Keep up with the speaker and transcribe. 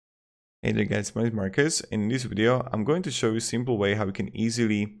Hey there guys, my name is Marcus, and in this video I'm going to show you a simple way how you can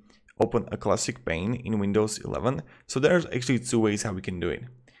easily open a classic pane in Windows 11. So there's actually two ways how we can do it.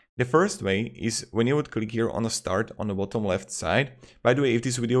 The first way is when you would click here on a start on the bottom left side. By the way, if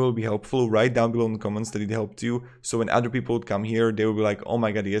this video will be helpful, write down below in the comments that it helped you. So when other people would come here, they will be like, oh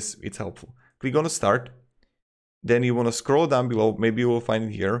my god, yes, it's helpful. Click on the start. Then you want to scroll down below, maybe you will find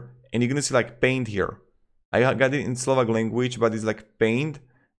it here, and you're going to see like paint here. I got it in Slovak language, but it's like paint.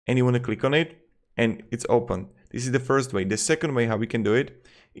 And you want to click on it and it's open. This is the first way. The second way how we can do it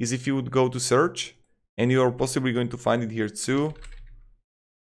is if you would go to search, and you're possibly going to find it here too,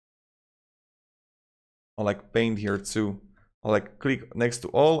 or like paint here too, or like click next to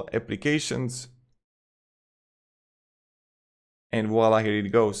all applications and voila, here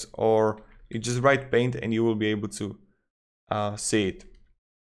it goes. Or you just write paint and you will be able to see it.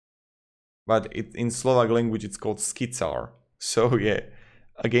 But in Slovak language it's called skicar. So yeah.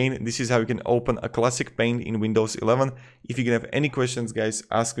 Again, this is how you can open a classic paint in Windows 11. If you can have any questions, guys,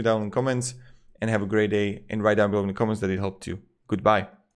 ask me down in the comments, and have a great day, and write down below in the comments that it helped you. Goodbye.